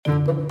Hi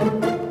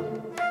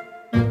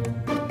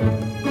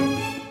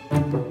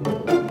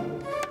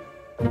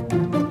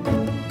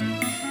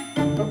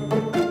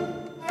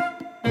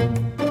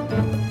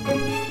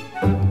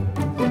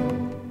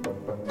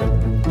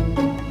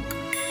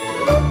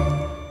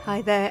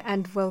there,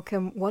 and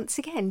welcome once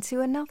again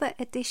to another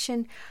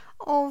edition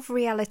of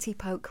Reality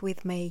Poke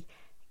with me,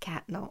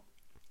 Cat Knot.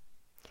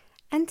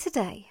 And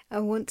today I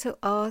want to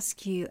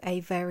ask you a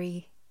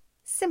very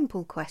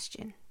simple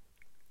question.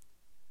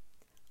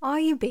 Are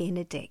you being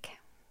a dick?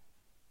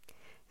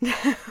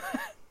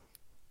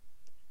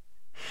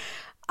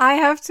 I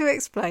have to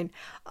explain.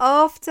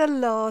 After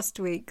last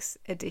week's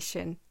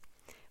edition,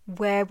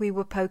 where we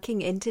were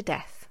poking into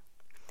death,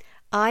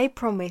 I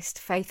promised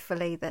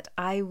faithfully that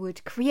I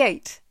would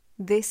create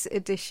this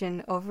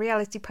edition of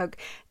Reality Poke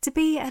to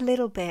be a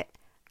little bit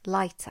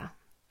lighter.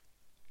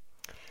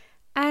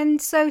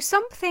 And so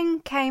something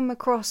came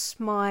across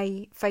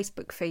my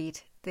Facebook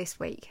feed this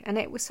week, and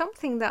it was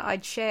something that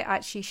I'd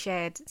actually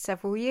shared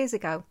several years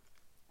ago.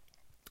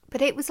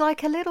 But it was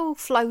like a little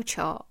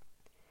flowchart,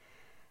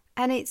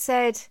 and it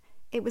said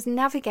it was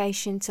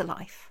navigation to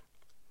life.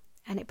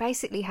 And it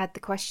basically had the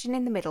question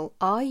in the middle,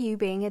 are you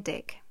being a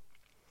dick?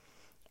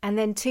 And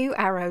then 2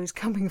 arrows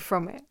coming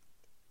from it.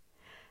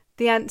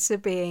 The answer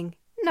being,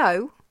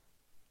 no,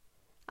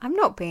 I'm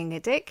not being a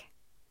dick.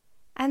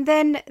 And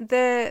then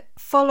the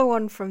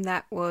follow-on from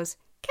that was,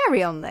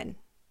 carry on then.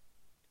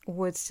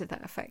 Words to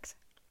that effect.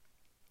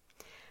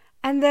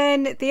 And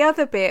then the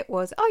other bit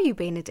was, are you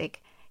being a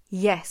dick?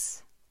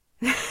 Yes.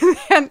 The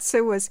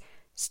answer was,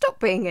 stop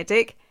being a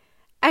dick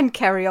and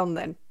carry on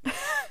then.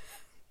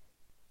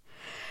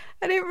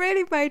 And it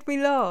really made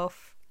me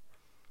laugh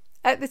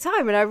at the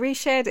time, and I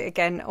reshared it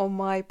again on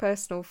my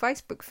personal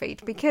Facebook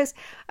feed because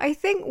I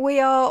think we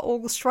are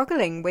all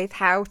struggling with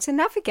how to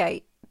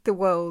navigate the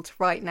world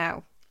right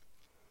now.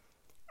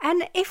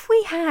 And if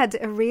we had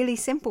a really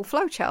simple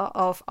flowchart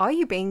of, are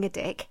you being a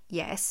dick?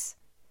 Yes.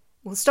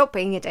 Well, stop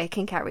being a dick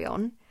and carry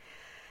on.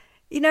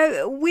 You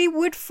know, we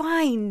would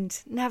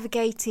find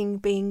navigating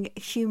being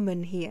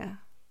human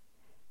here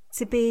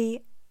to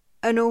be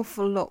an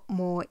awful lot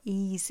more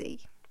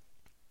easy.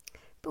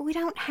 But we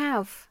don't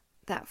have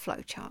that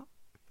flowchart.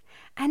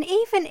 And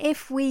even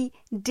if we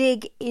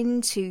dig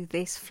into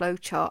this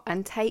flowchart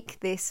and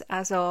take this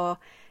as our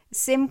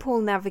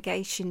simple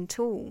navigation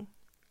tool,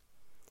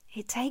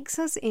 it takes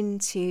us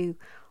into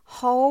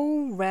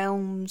whole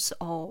realms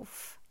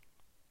of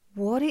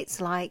what it's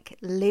like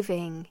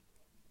living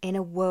in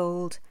a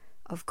world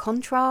of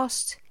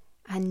contrast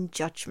and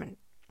judgment.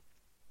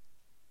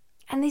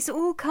 And this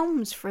all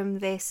comes from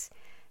this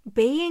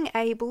being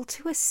able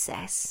to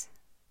assess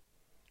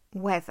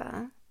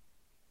whether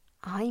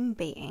I'm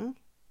being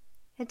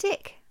a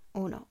dick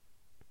or not.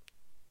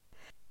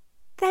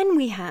 Then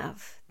we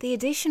have the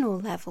additional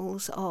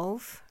levels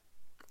of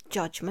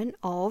judgment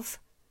of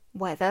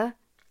whether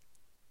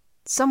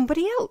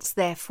somebody else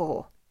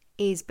therefore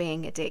is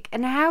being a dick,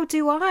 and how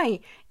do I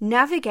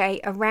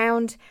navigate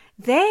around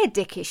their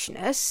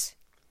dickishness,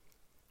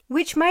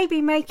 which may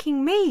be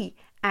making me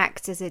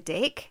act as a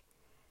dick,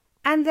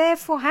 and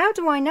therefore how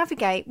do I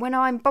navigate when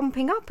I'm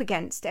bumping up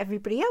against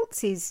everybody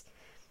else's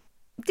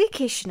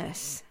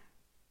dickishness?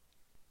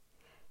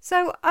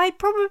 So I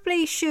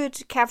probably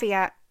should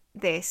caveat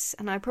this,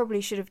 and I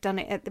probably should have done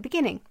it at the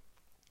beginning,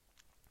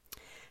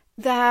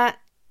 that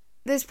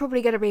there's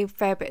probably going to be a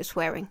fair bit of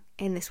swearing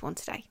in this one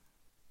today.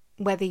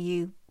 Whether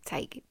you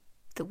take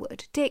the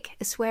word dick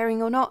as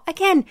swearing or not,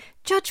 again,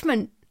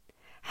 judgment.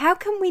 How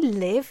can we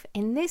live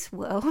in this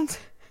world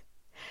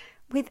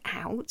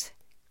without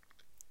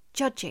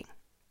judging?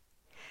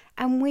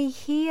 And we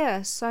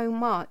hear so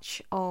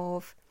much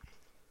of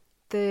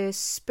the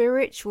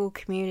spiritual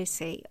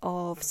community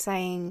of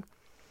saying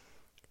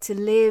to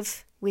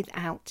live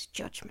without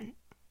judgment.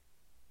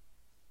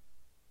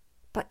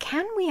 But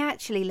can we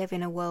actually live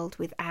in a world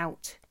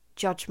without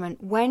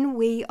judgment when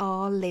we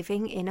are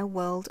living in a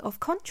world of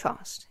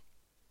contrast?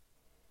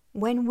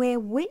 When we're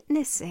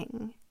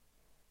witnessing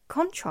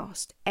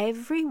contrast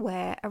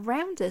everywhere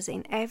around us,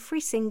 in every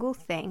single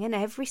thing and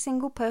every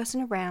single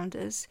person around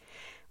us,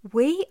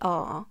 we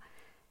are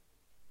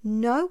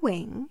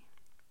knowing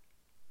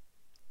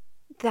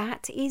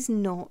that is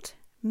not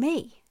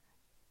me.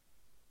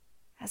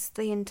 That's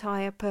the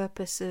entire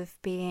purpose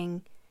of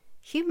being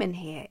human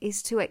here,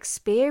 is to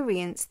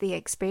experience the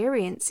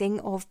experiencing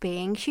of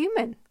being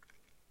human.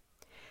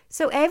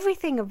 So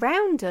everything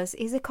around us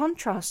is a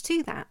contrast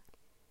to that.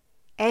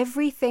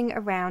 Everything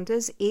around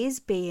us is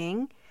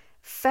being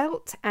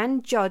felt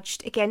and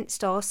judged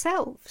against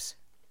ourselves.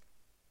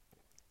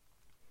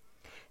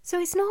 So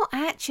it's not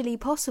actually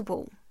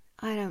possible,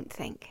 I don't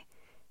think,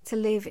 to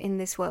live in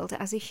this world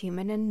as a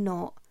human and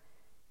not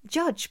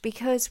judge,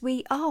 because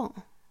we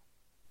are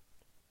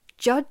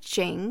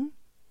judging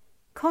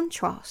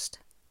contrast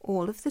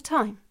all of the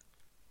time.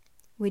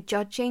 We're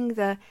judging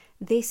the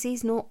this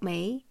is not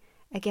me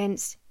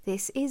against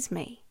this is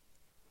me.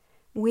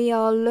 We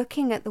are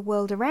looking at the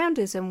world around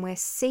us and we're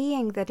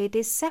seeing that it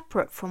is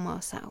separate from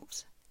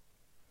ourselves.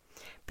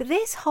 But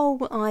this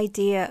whole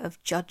idea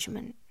of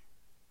judgment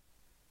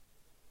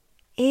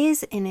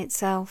is in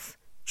itself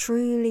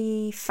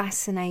truly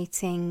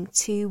fascinating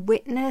to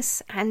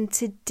witness and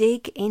to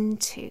dig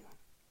into.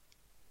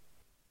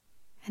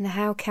 And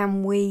how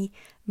can we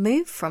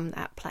move from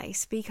that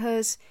place?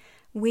 Because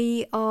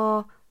we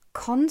are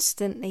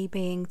constantly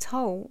being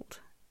told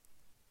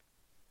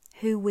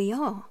who we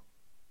are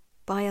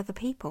by other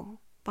people,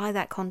 by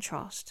that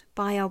contrast,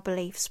 by our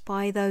beliefs,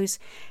 by those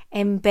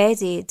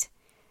embedded,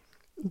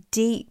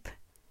 deep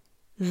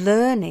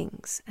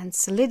learnings and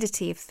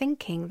solidity of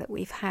thinking that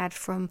we've had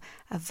from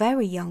a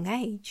very young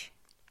age.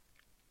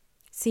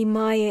 See,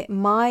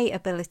 my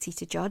ability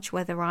to judge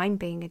whether I'm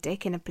being a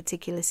dick in a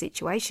particular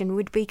situation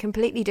would be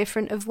completely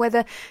different of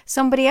whether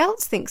somebody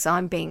else thinks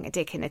I'm being a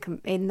dick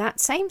in that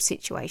same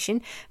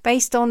situation,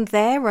 based on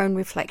their own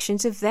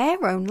reflections of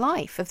their own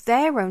life, of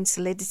their own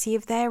solidity,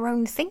 of their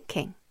own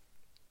thinking.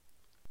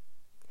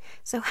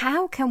 So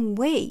how can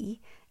we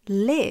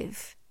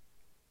live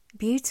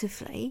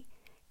beautifully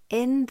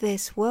in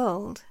this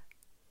world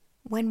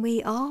when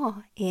we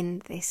are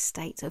in this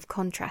state of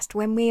contrast,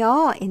 when we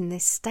are in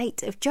this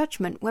state of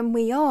judgment, when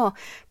we are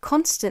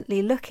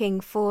constantly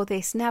looking for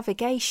this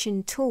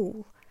navigation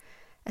tool,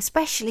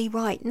 especially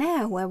right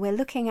now where we're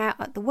looking out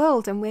at the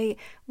world and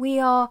we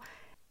are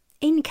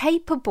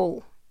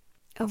incapable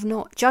of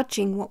not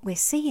judging what we're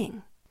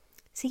seeing.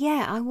 So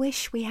yeah, I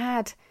wish we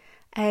had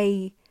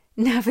a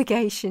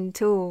navigation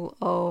tool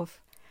of,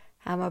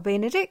 am I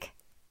being a dick?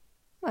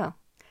 Well,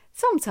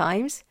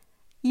 sometimes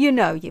you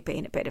know you're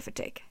being a bit of a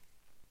dick.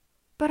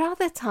 But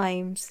other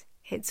times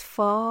it's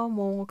far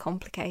more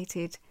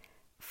complicated,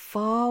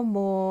 far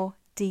more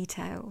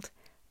detailed,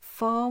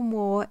 far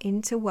more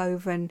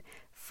interwoven,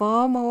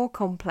 far more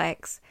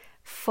complex,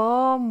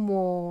 far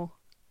more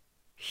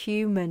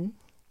human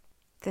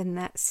than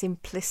that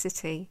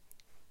simplicity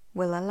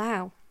will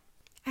allow.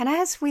 And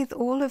as with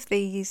all of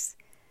these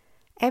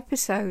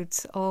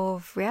episodes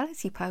of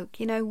Reality Poke,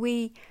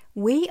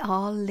 we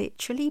are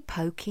literally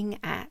poking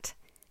at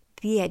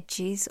the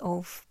edges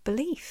of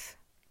belief.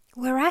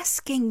 We're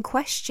asking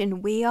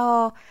question. We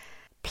are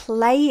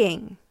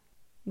playing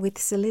with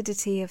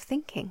solidity of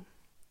thinking.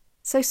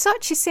 So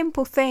such a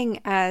simple thing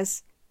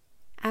as,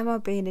 am I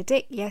being a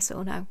dick, yes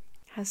or no,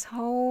 has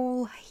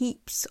whole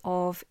heaps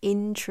of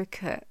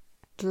intricate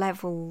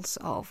levels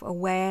of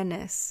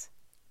awareness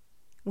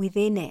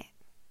within it.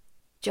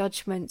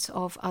 Judgments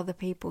of other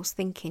people's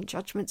thinking,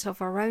 judgments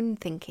of our own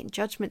thinking,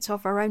 judgments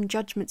of our own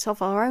judgments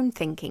of our own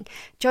thinking,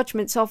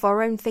 judgments of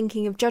our own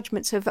thinking of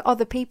judgments of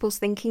other people's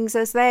thinkings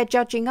as they're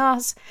judging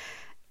us.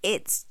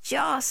 It's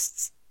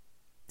just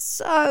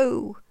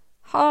so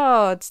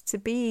hard to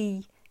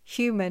be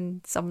human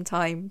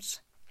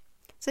sometimes.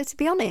 So to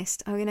be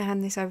honest, I'm going to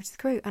hand this over to the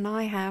crew, and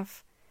I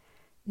have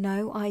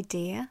no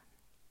idea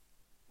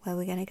where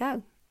we're going to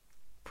go.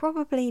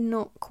 Probably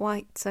not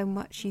quite so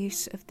much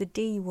use of the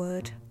D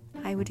word,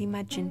 I would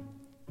imagine.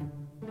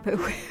 But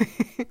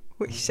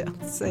we shall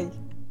see.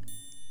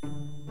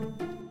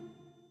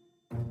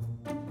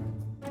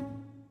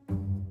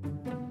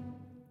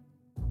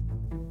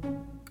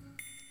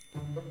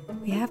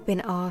 We have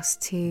been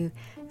asked to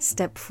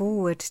step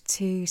forward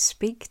to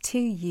speak to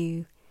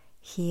you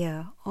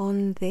here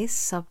on this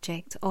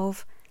subject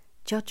of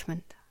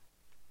judgment.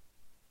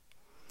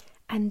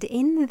 And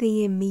in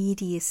the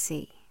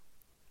immediacy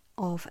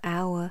of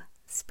our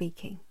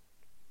speaking,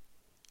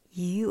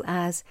 you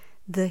as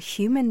the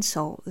human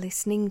soul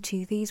listening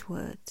to these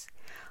words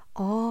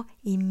are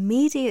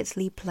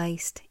immediately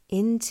placed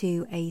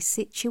into a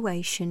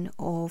situation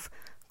of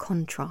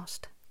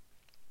contrast.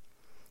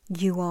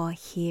 You are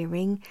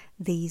hearing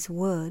these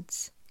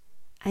words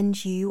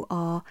and you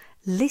are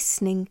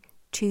listening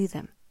to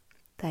them.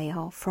 They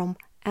are from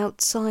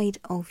outside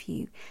of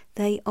you.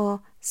 They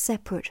are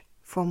separate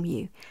from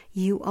you.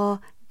 You are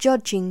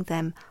judging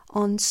them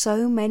on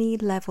so many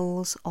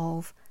levels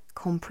of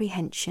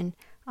comprehension,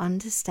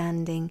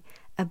 understanding,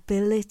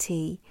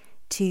 ability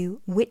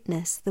to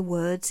witness the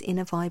words in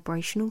a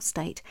vibrational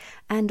state,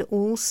 and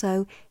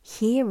also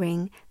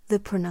hearing the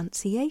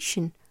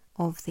pronunciation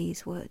of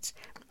these words,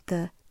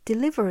 the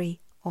delivery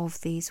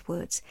of these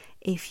words.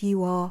 If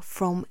you are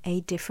from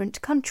a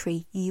different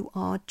country, you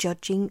are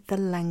judging the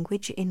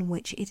language in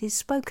which it is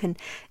spoken.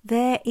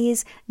 There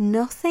is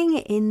nothing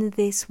in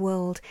this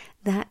world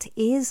that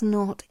is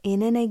not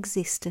in an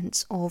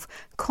existence of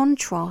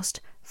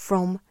contrast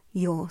from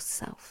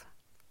yourself.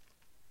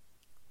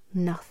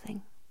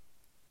 Nothing.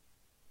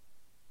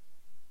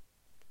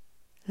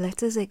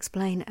 Let us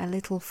explain a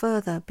little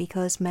further,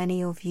 because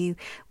many of you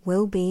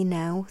will be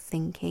now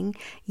thinking,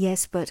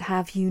 yes, but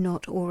have you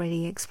not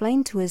already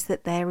explained to us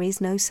that there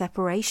is no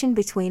separation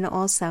between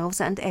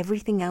ourselves and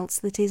everything else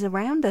that is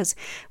around us?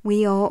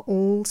 We are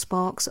all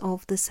sparks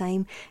of the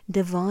same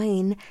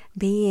divine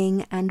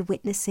being and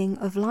witnessing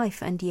of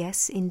life. And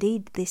yes,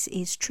 indeed, this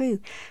is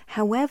true.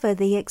 However,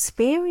 the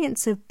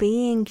experience of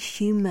being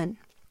human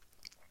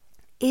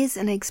is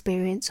an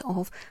experience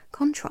of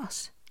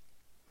contrast,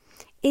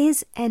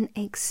 is an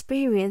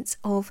experience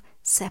of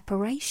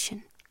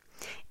separation,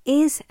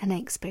 is an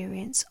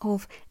experience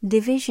of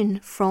division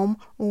from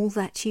all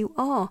that you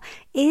are,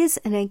 is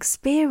an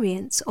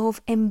experience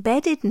of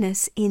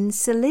embeddedness in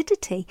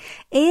solidity,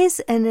 is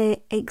an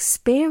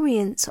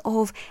experience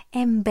of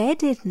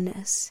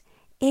embeddedness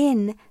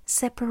in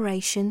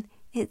separation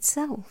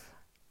itself.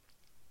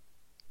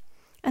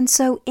 And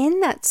so in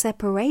that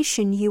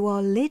separation, you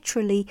are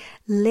literally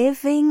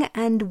living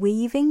and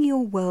weaving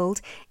your world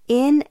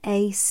in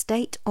a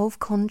state of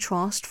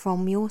contrast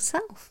from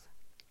yourself.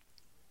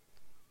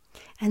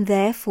 And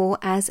therefore,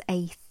 as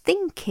a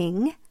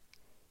thinking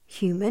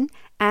human,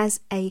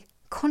 as a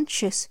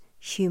conscious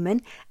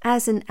human,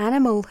 as an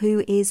animal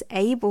who is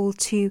able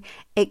to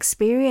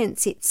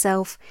experience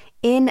itself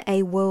in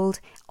a world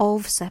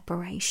of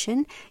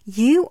separation,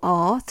 you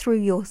are, through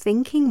your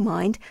thinking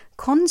mind,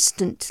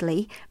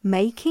 constantly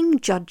making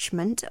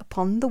judgment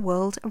upon the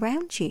world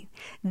around you.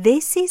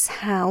 This is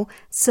how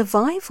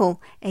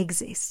survival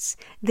exists.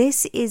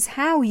 This is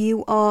how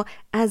you are,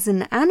 as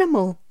an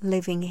animal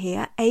living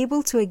here,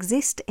 able to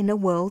exist in a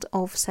world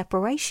of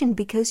separation,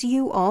 because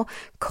you are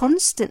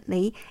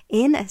constantly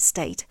in a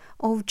state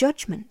of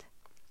judgment.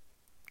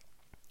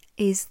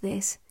 Is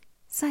this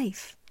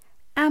safe?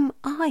 Am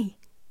I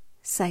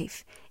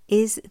safe?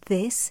 Is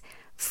this,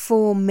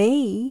 for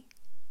me,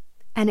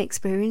 an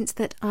experience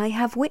that I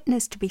have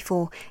witnessed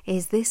before?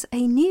 Is this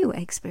a new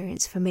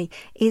experience for me?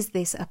 Is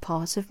this a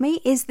part of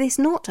me? Is this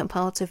not a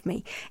part of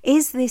me?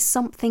 Is this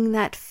something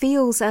that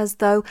feels as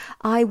though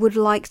I would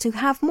like to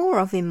have more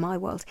of in my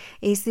world?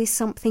 Is this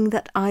something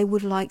that I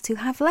would like to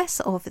have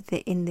less of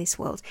in this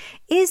world?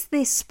 Is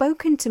this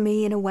spoken to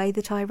me in a way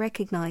that I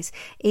recognize?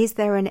 Is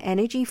there an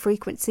energy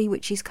frequency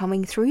which is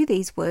coming through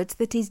these words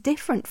that is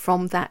different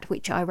from that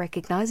which I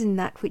recognize and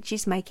that which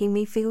is making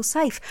me feel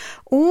safe?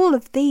 All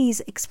of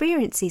these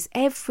experiences,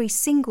 every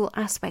single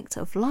aspect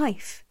of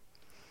life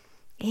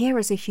here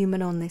as a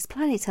human on this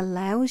planet,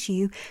 allows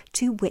you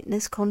to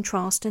witness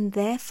contrast and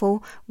therefore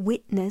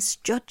witness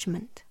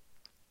judgment.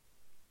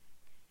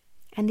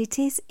 And it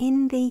is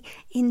in the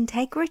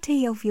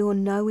integrity of your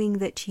knowing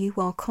that you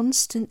are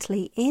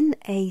constantly in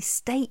a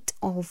state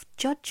of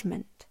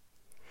judgment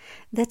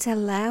that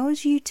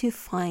allows you to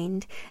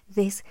find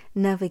this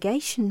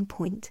navigation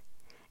point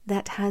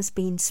that has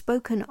been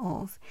spoken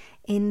of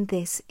in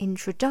this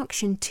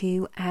introduction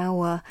to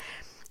our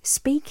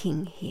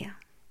speaking here.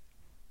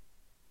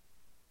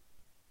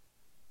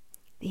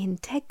 The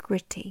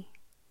integrity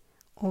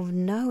of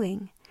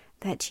knowing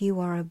that you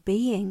are a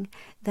being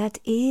that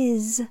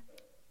is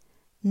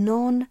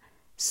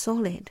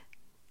non-solid,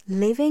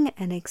 living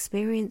an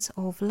experience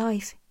of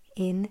life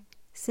in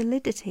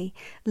solidity,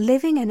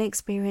 living an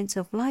experience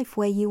of life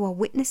where you are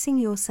witnessing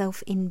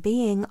yourself in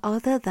being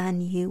other than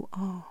you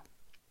are.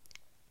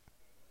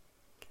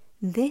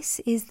 This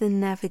is the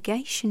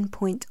navigation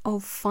point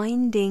of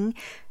finding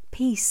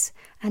peace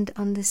and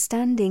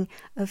understanding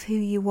of who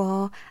you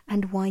are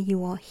and why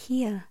you are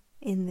here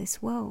in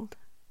this world.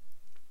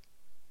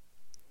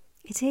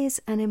 It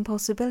is an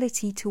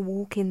impossibility to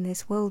walk in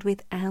this world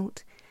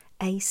without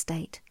a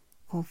state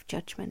of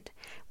judgment,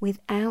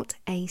 without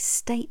a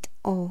state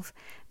of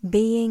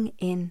being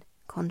in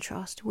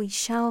contrast. We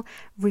shall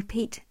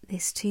repeat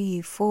this to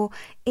you, for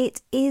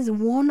it is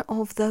one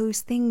of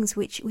those things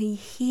which we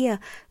hear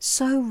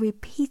so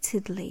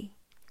repeatedly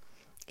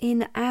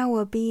in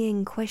our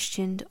being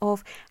questioned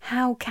of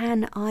how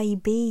can I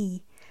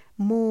be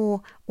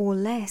more or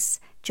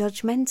less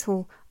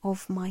judgmental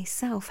of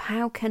myself?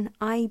 How can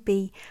I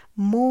be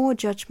more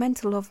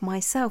judgmental of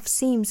myself?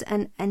 Seems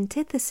an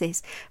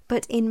antithesis,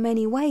 but in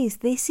many ways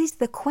this is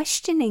the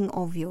questioning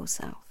of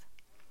yourself.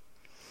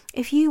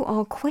 If you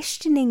are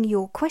questioning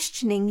your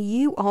questioning,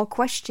 you are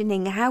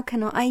questioning, how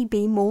can I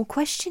be more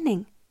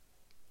questioning?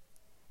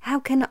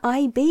 How can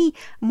I be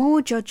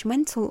more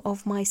judgmental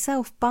of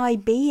myself by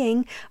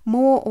being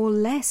more or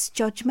less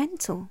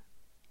judgmental?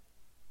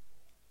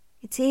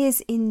 It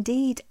is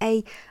indeed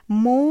a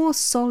more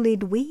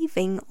solid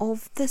weaving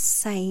of the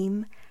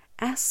same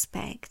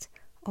aspect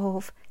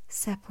of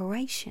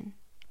separation.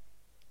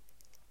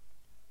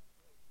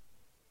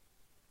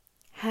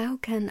 How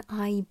can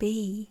I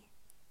be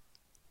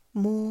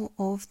more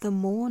of the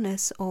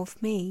moreness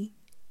of me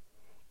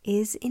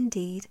is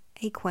indeed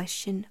a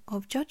question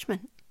of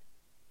judgment.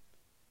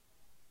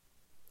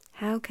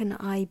 How can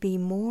I be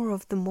more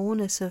of the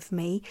moreness of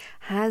me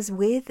has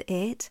with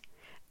it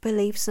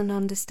beliefs and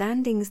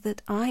understandings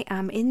that I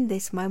am in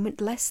this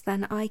moment less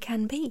than I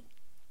can be.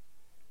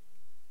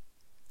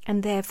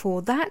 And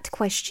therefore that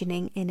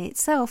questioning in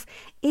itself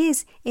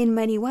is in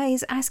many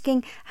ways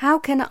asking, how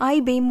can I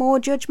be more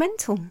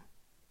judgmental?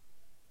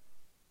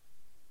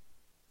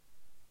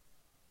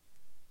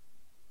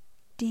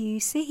 Do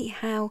you see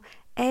how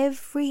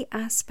every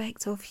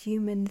aspect of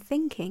human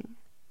thinking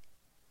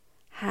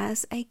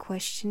has a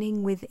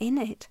questioning within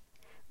it,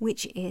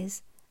 which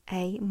is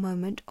a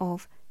moment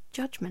of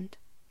judgment?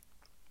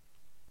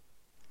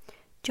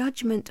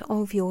 Judgment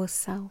of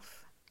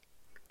yourself,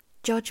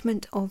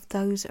 judgment of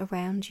those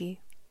around you,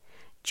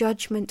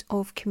 judgment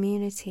of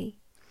community,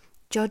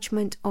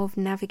 judgment of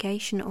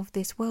navigation of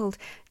this world,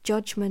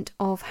 judgment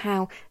of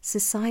how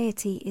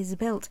society is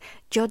built,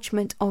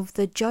 judgment of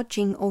the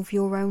judging of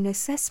your own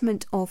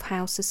assessment of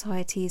how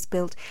society is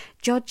built,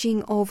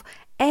 judging of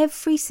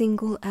every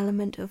single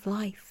element of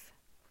life.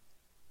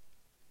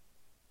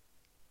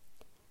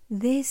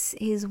 This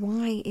is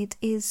why it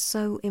is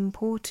so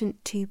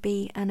important to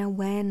be an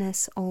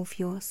awareness of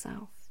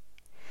yourself,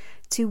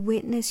 to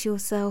witness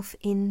yourself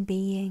in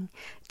being,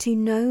 to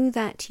know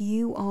that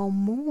you are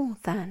more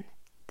than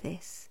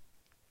this.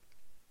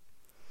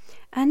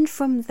 And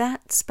from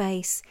that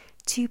space,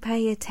 to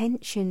pay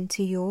attention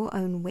to your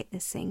own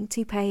witnessing,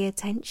 to pay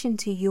attention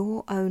to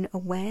your own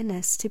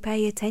awareness, to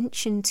pay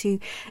attention to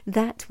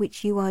that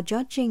which you are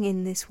judging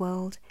in this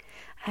world,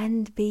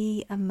 and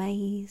be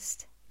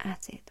amazed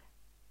at it.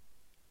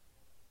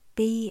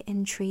 Be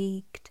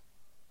intrigued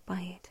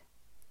by it.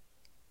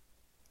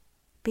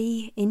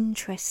 Be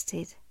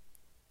interested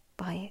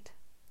by it.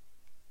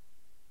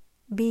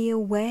 Be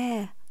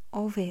aware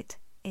of it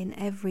in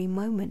every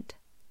moment.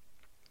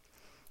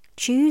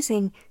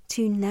 Choosing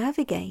to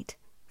navigate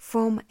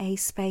from a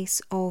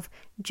space of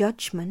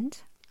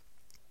judgment,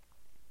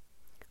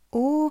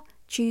 or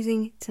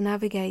choosing to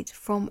navigate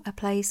from a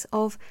place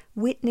of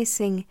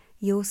witnessing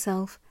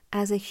yourself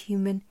as a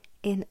human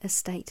in a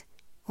state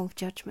of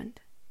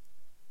judgment,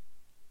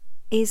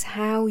 is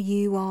how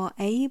you are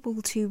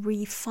able to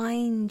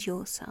re-find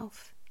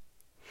yourself,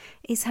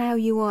 is how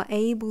you are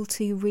able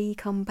to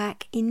come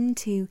back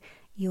into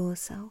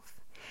yourself,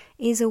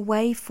 is a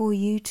way for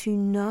you to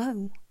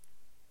know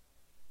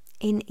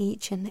in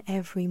each and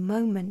every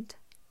moment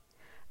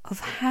of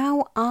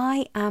how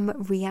I am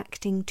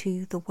reacting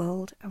to the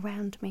world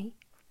around me.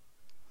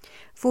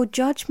 For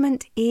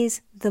judgment is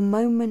the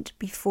moment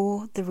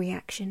before the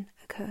reaction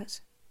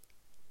occurs.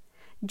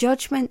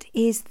 Judgment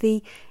is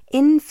the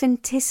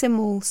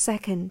infinitesimal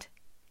second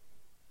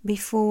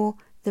before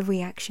the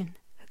reaction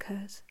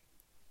occurs.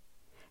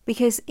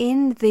 Because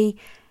in the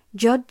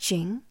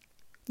judging,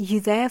 you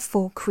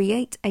therefore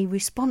create a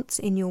response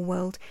in your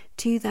world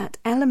to that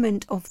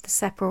element of the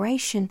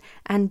separation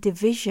and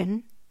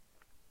division,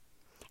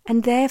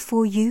 and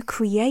therefore you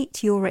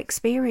create your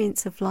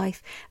experience of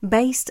life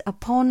based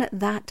upon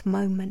that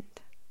moment.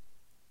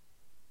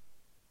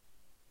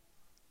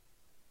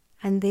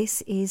 And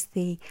this is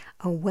the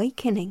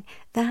awakening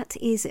that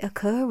is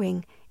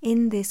occurring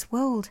in this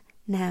world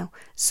now.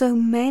 So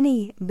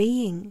many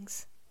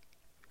beings,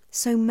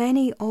 so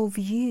many of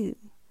you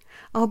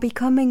are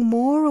becoming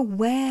more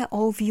aware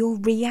of your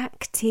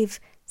reactive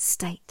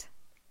state.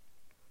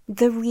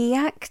 The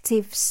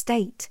reactive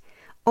state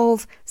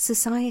of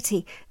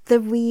society, the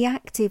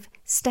reactive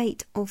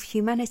state of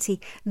humanity,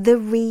 the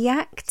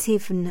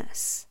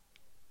reactiveness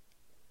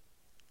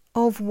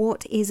of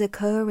what is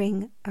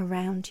occurring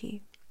around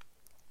you.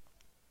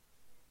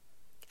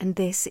 And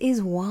this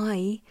is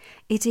why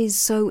it is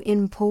so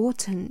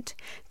important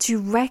to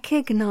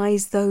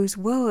recognize those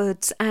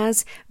words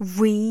as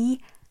reactive,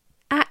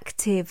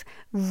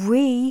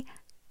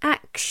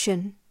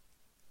 reaction.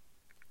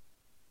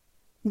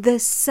 The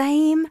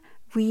same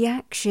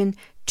reaction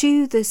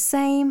to the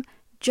same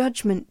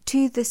judgment,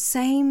 to the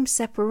same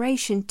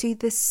separation, to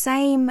the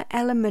same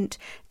element,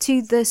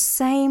 to the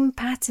same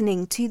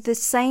patterning, to the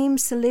same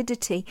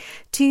solidity,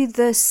 to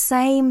the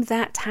same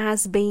that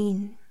has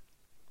been.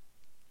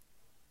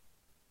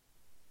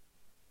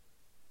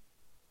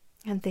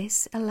 And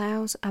this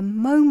allows a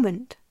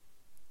moment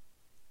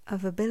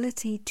of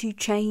ability to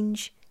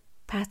change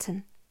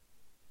pattern,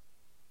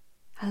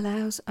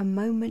 allows a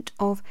moment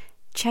of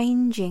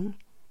changing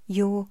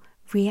your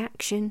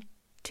reaction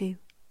to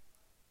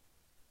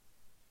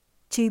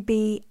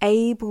be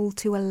able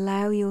to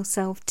allow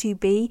yourself to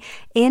be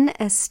in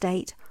a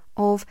state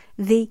of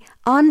the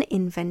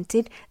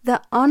uninvented,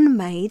 the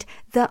unmade,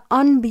 the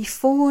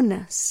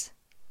unbeforeness.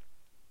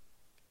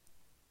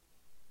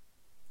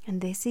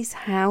 And this is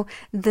how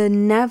the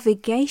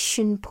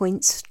navigation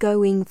points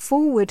going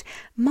forward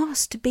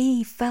must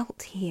be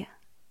felt here.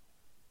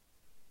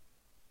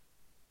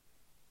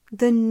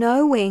 The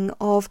knowing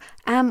of,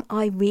 am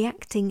I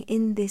reacting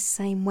in this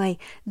same way?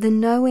 The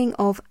knowing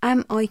of,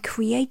 am I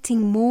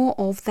creating more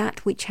of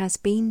that which has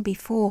been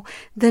before?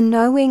 The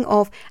knowing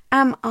of,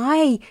 am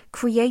I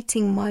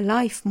creating my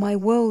life, my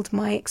world,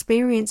 my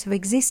experience of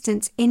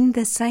existence in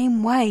the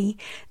same way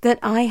that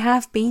I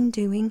have been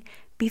doing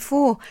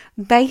before,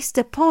 based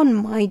upon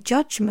my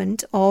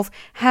judgment of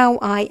how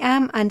I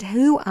am and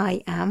who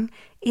I am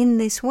in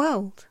this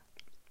world.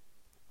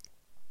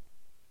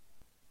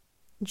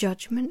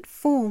 Judgment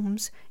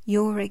forms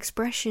your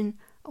expression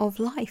of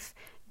life.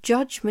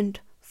 Judgment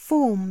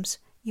forms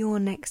your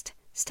next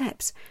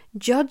steps.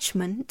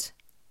 Judgment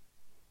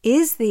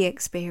is the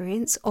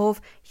experience of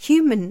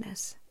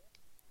humanness.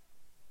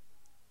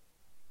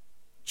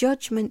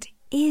 Judgment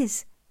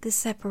is the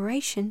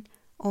separation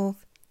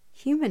of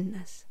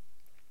humanness.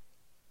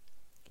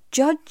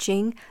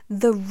 Judging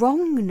the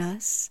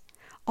wrongness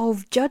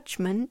of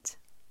judgment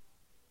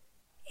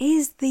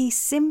is the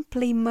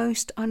simply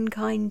most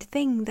unkind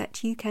thing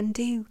that you can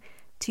do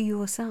to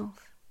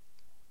yourself.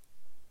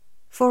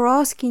 for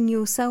asking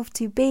yourself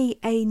to be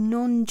a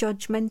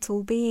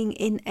non-judgmental being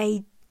in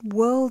a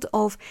world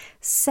of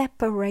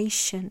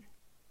separation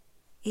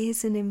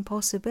is an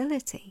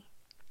impossibility.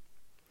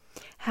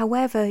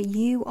 However,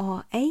 you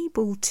are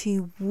able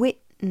to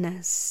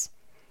witness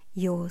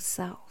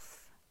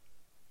yourself.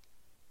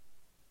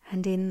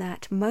 And in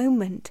that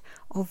moment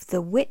of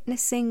the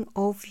witnessing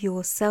of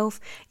yourself,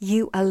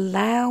 you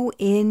allow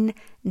in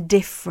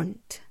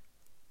different.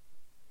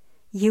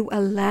 You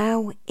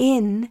allow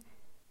in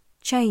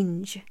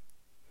change.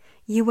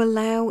 You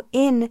allow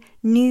in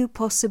new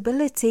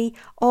possibility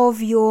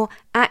of your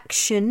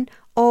action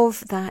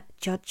of that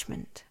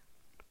judgment.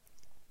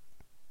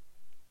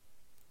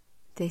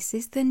 This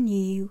is the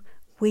new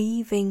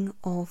weaving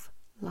of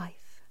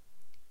life.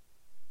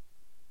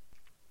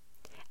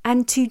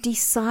 And to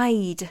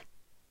decide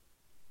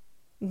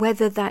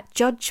whether that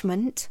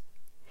judgment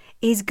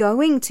is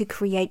going to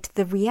create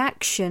the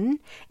reaction,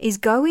 is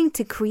going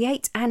to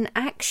create an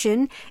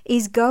action,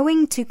 is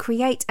going to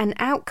create an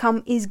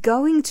outcome, is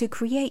going to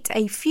create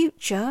a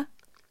future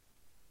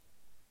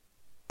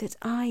that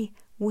I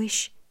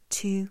wish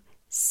to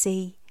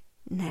see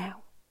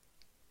now.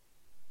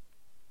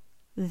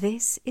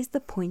 This is the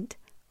point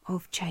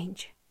of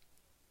change,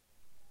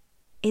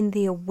 in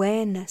the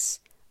awareness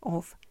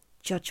of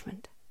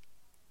judgment,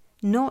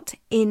 not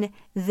in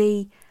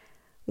the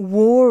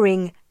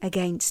warring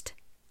against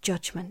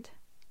judgment,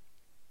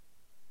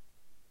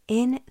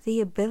 in the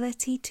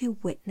ability to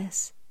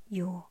witness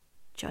your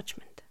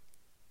judgment.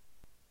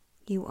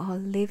 You are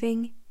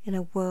living in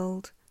a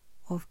world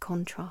of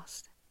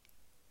contrast,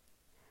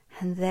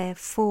 and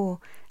therefore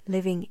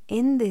living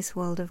in this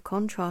world of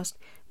contrast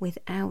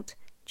without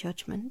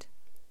judgment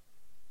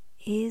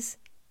is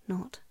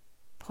not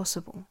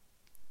possible.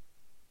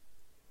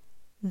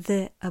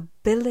 The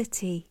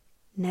ability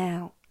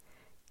now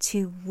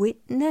to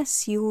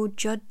witness your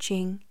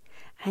judging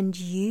and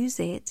use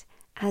it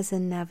as a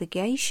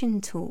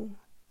navigation tool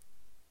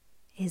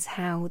is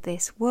how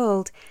this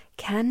world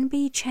can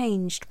be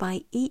changed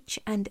by each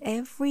and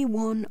every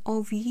one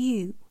of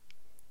you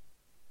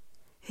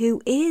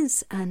who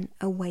is an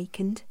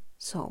awakened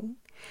soul,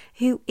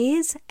 who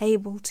is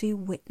able to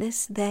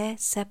witness their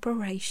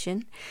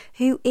separation,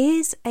 who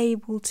is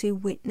able to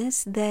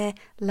witness their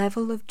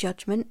level of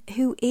judgment,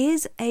 who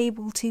is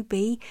able to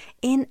be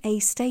in a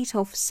state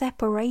of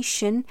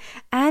separation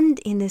and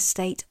in a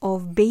state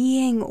of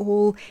being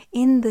all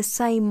in the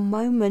same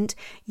moment.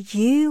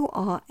 You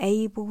are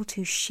able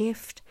to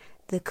shift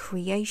the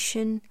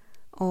creation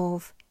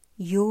of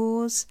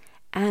yours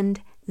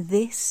and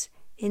this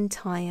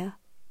entire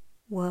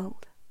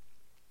world.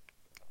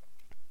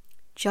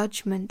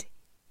 Judgment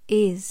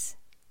is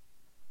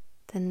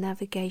the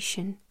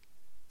navigation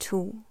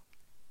tool.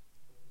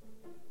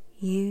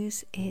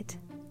 Use it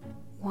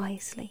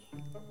wisely.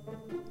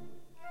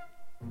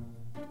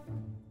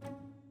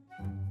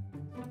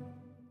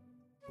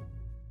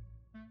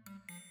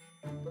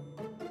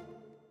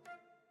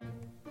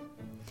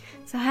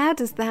 So how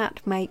does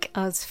that make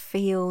us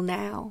feel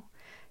now,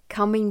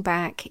 coming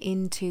back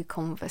into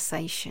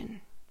conversation?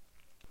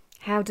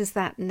 How does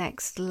that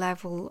next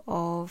level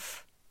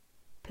of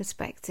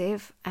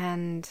perspective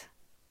and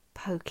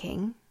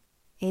poking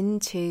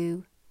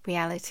into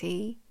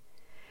reality,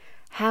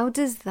 how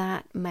does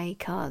that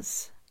make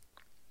us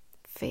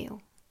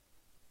feel?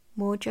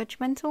 More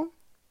judgmental?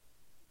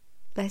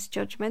 Less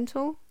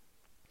judgmental?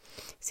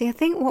 See, I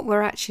think what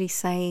we're actually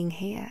saying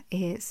here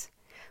is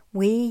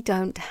we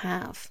don't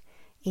have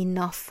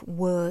enough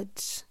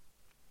words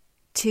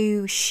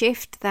to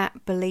shift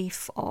that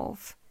belief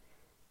of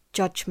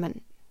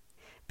judgment.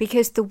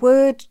 Because the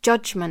word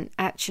judgment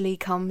actually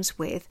comes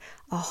with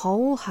a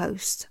whole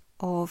host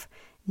of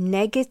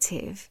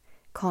negative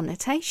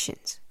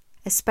connotations,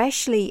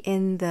 especially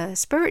in the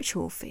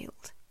spiritual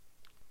field.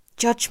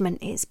 Judgment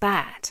is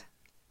bad,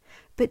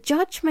 but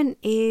judgment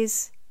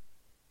is,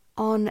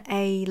 on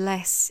a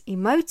less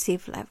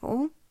emotive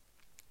level,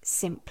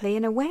 simply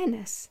an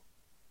awareness,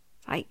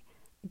 like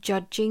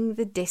judging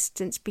the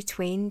distance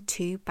between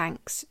two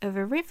banks of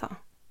a river.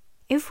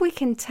 If we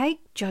can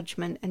take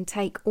judgment and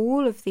take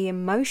all of the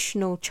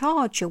emotional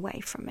charge away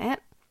from it,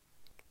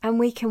 and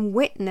we can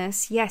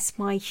witness, yes,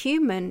 my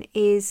human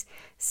is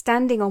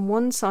standing on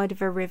one side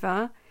of a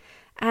river,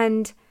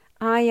 and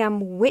I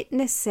am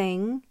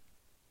witnessing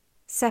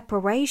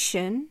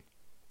separation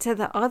to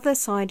the other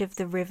side of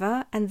the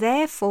river, and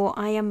therefore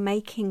I am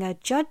making a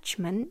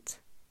judgment.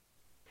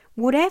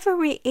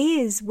 Whatever it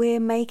is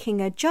we're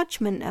making a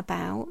judgment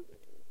about,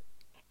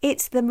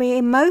 it's the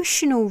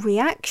emotional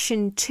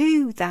reaction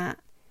to that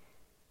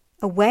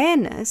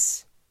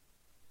awareness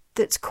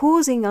that's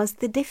causing us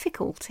the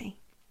difficulty.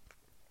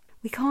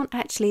 We can't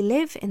actually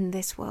live in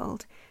this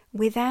world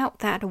without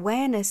that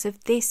awareness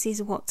of this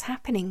is what's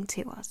happening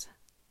to us.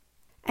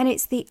 And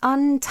it's the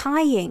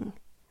untying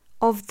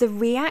of the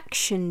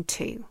reaction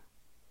to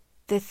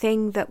the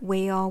thing that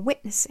we are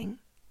witnessing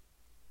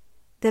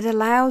that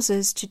allows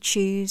us to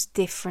choose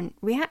different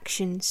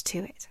reactions to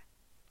it.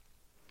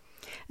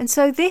 And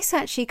so this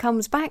actually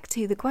comes back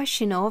to the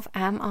question of,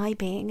 am I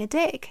being a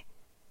dick?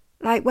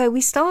 like where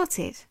we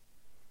started.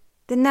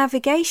 The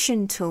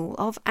navigation tool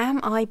of am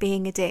I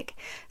being a dick?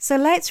 So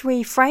let's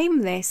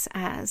reframe this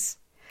as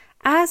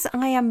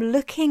I am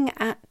looking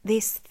at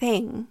this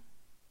thing,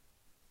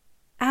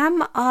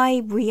 am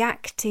I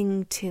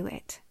reacting to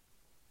it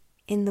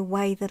in the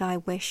way that I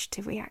wish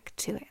to react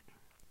to it?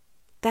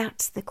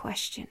 That's the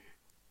question.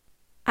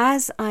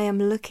 As I am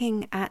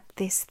looking at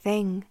this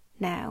thing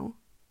now,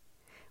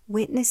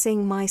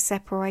 witnessing my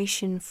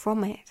separation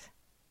from it,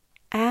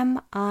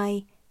 am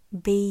I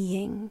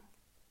being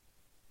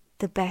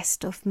the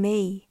best of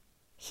me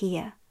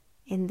here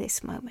in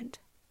this moment?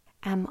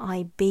 Am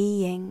I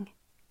being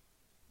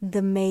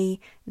the me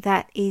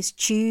that is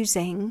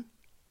choosing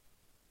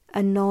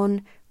a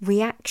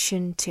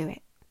non-reaction to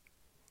it?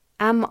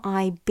 Am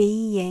I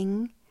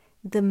being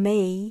the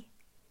me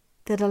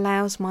that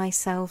allows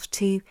myself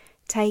to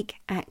take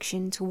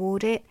action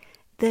toward it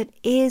that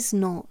is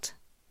not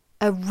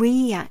a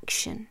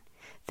reaction,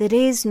 that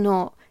is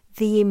not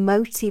the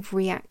emotive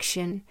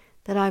reaction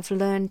that I've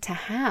learned to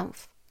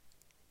have,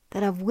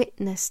 that I've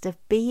witnessed of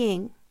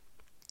being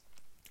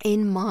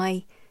in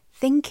my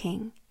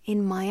thinking,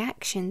 in my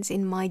actions,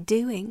 in my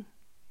doing?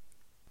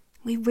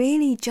 We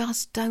really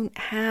just don't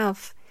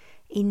have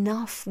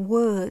enough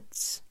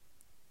words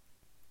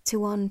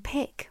to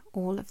unpick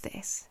all of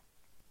this,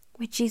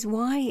 which is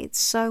why it's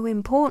so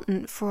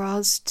important for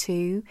us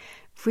to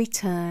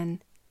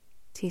return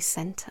to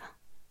center.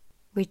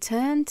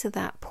 Return to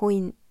that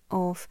point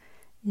of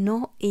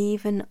not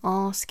even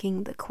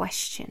asking the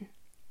question.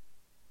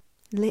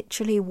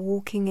 Literally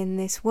walking in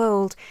this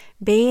world,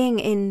 being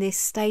in this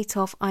state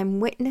of I'm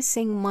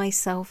witnessing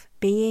myself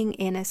being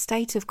in a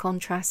state of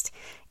contrast,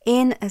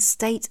 in a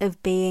state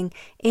of being,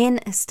 in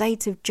a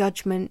state of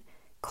judgment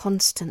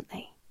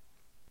constantly.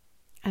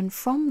 And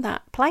from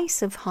that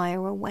place of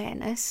higher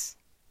awareness,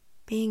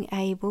 being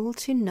able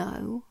to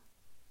know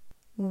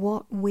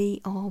what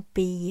we are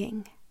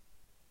being.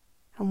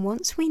 And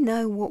once we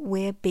know what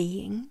we're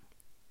being,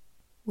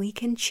 we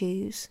can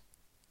choose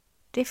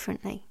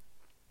differently.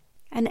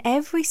 And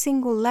every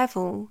single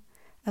level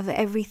of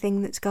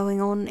everything that's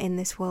going on in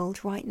this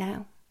world right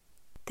now,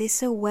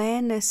 this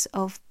awareness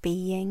of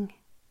being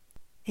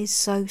is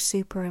so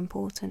super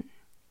important.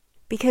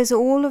 Because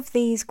all of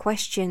these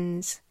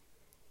questions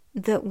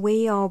that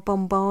we are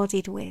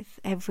bombarded with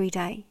every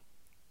day,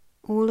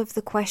 all of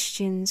the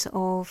questions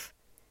of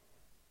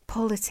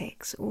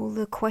politics, all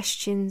the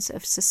questions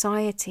of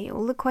society,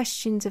 all the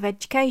questions of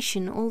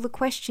education, all the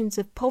questions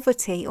of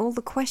poverty, all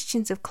the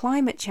questions of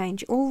climate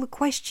change, all the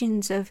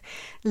questions of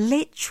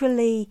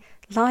literally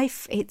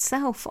life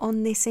itself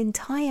on this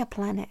entire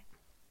planet.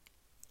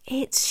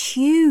 It's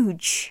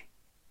huge.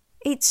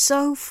 It's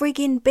so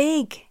friggin'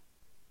 big.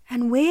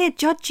 And we're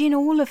judging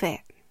all of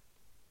it.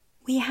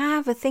 We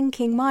have a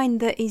thinking mind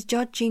that is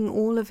judging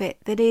all of it,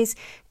 that is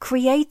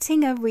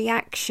creating a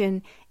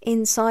reaction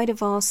inside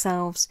of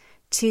ourselves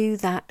to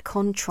that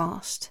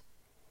contrast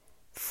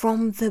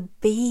from the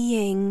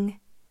being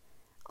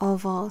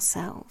of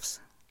ourselves.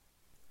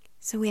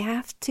 So we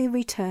have to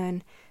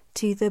return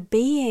to the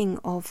being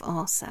of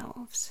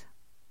ourselves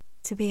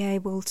to be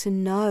able to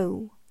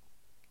know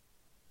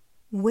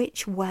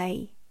which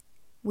way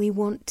we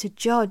want to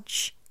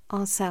judge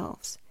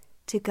ourselves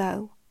to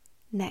go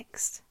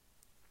next.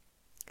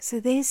 So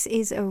this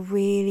is a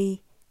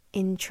really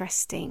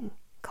interesting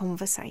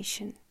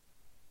conversation.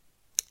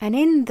 And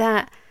in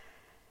that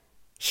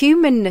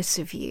humanness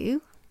of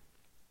you,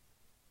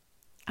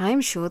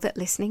 I'm sure that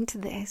listening to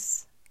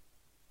this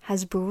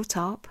has brought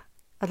up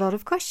a lot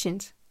of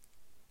questions,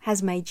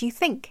 has made you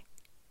think,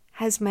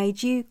 has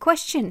made you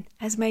question,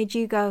 has made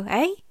you go,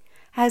 hey,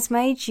 has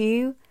made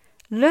you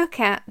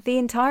look at the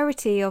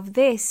entirety of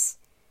this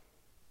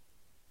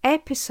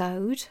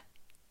episode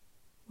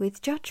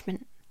with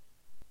judgment.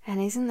 And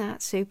isn't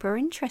that super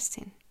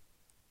interesting?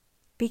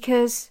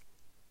 Because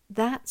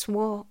that's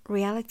what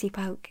Reality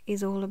Poke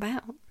is all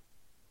about.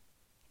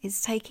 It's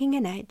taking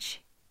an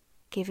edge,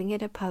 giving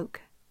it a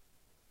poke,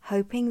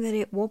 hoping that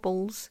it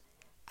wobbles,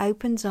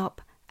 opens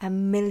up a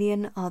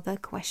million other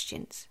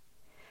questions,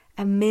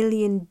 a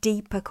million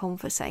deeper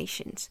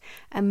conversations,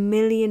 a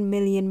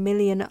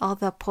million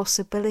other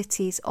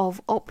possibilities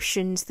of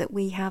options that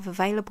we have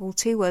available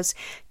to us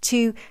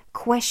to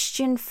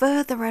question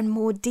further and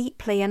more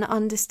deeply and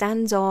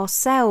understand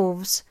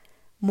ourselves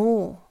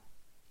more.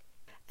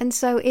 And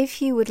so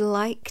if you would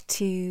like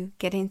to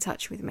get in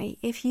touch with me,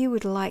 if you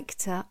would like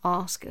to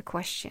ask a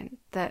question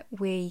that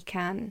we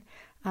can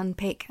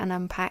unpick and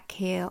unpack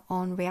here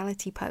on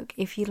Reality Poke,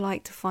 if you'd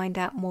like to find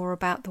out more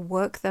about the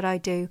work that I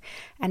do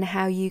and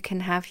how you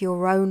can have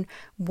your own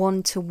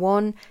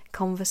one-to-one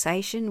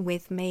conversation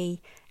with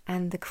me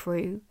and the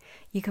crew,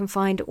 you can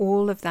find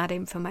all of that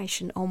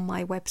information on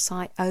my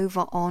website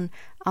over on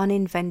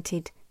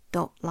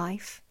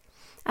uninvented.life.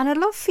 And I'd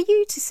love for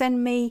you to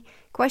send me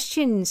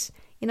questions.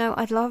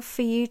 I'd love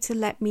for you to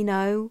let me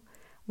know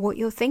what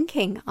you're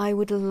thinking. I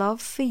would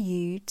love for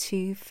you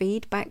to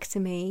feed back to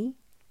me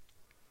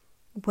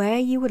where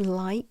you would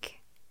like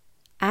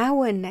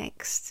our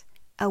next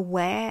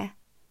aware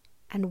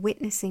and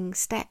witnessing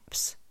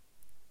steps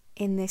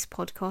in this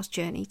podcast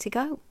journey to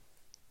go.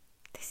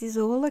 This is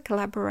all a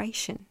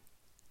collaboration.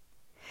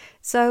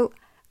 So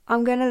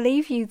I'm going to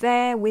leave you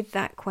there with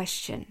that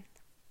question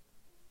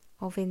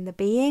of, in the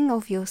being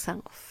of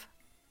yourself,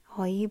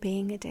 are you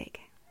being a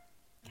dick?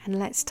 And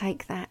let's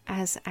take that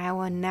as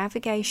our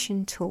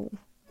navigation tool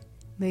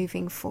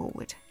moving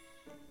forward.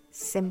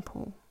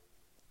 Simple,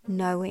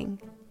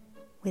 knowing,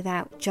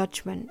 without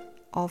judgment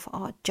of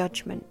our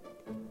judgment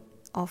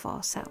of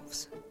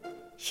ourselves.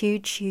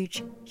 Huge,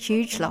 huge,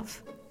 huge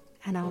love.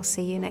 And I'll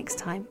see you next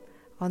time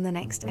on the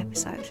next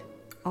episode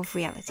of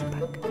Reality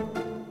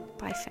Poke.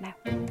 Bye for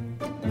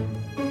now.